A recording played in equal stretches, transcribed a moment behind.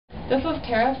This is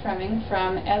Tara Fremming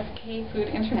from SK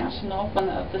Food International, one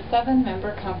of the 7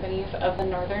 member companies of the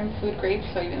Northern Food Grade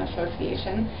Soybean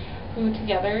Association, who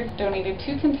together donated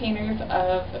 2 containers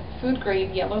of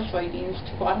food-grade yellow soybeans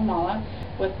to Guatemala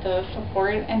with the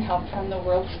support and help from the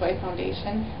World Soy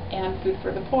Foundation and Food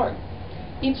for the Poor.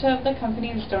 Each of the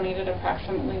companies donated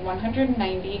approximately 190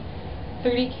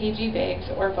 30 kg bags,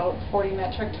 or about 40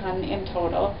 metric ton in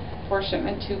total, for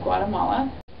shipment to Guatemala.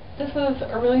 This is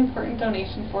a really important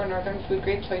donation for Northern Food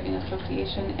Grade Soybean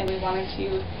Association, and we wanted to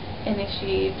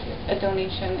initiate a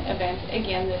donation event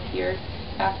again this year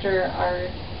after our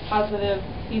positive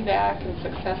feedback and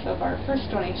success of our first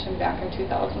donation back in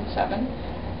 2007.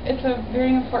 It's a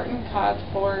very important cause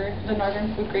for the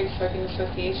Northern Food Grade Soybean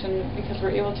Association because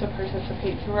we're able to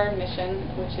participate through our mission,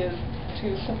 which is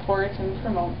to support and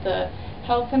promote the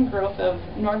health and growth of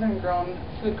northern-grown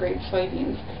food-grade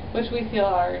soybeans, which we feel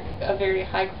are a very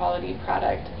high-quality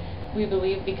product. We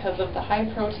believe because of the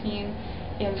high protein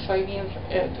in soybeans,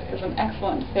 it is an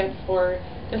excellent fit for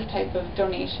this type of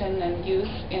donation and use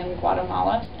in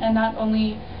Guatemala. And not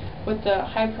only with the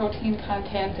high protein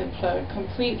content, it's a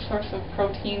complete source of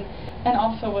protein, and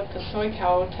also with the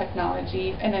SoyCow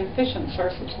technology, an efficient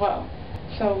source as well.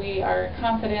 So we are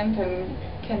confident and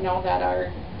can know that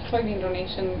our soybean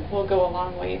donation will go a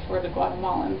long way for the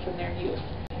Guatemalans in their use.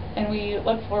 And we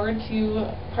look forward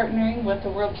to partnering with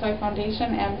the World Soy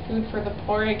Foundation and Food for the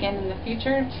Poor again in the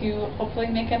future to hopefully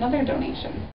make another donation.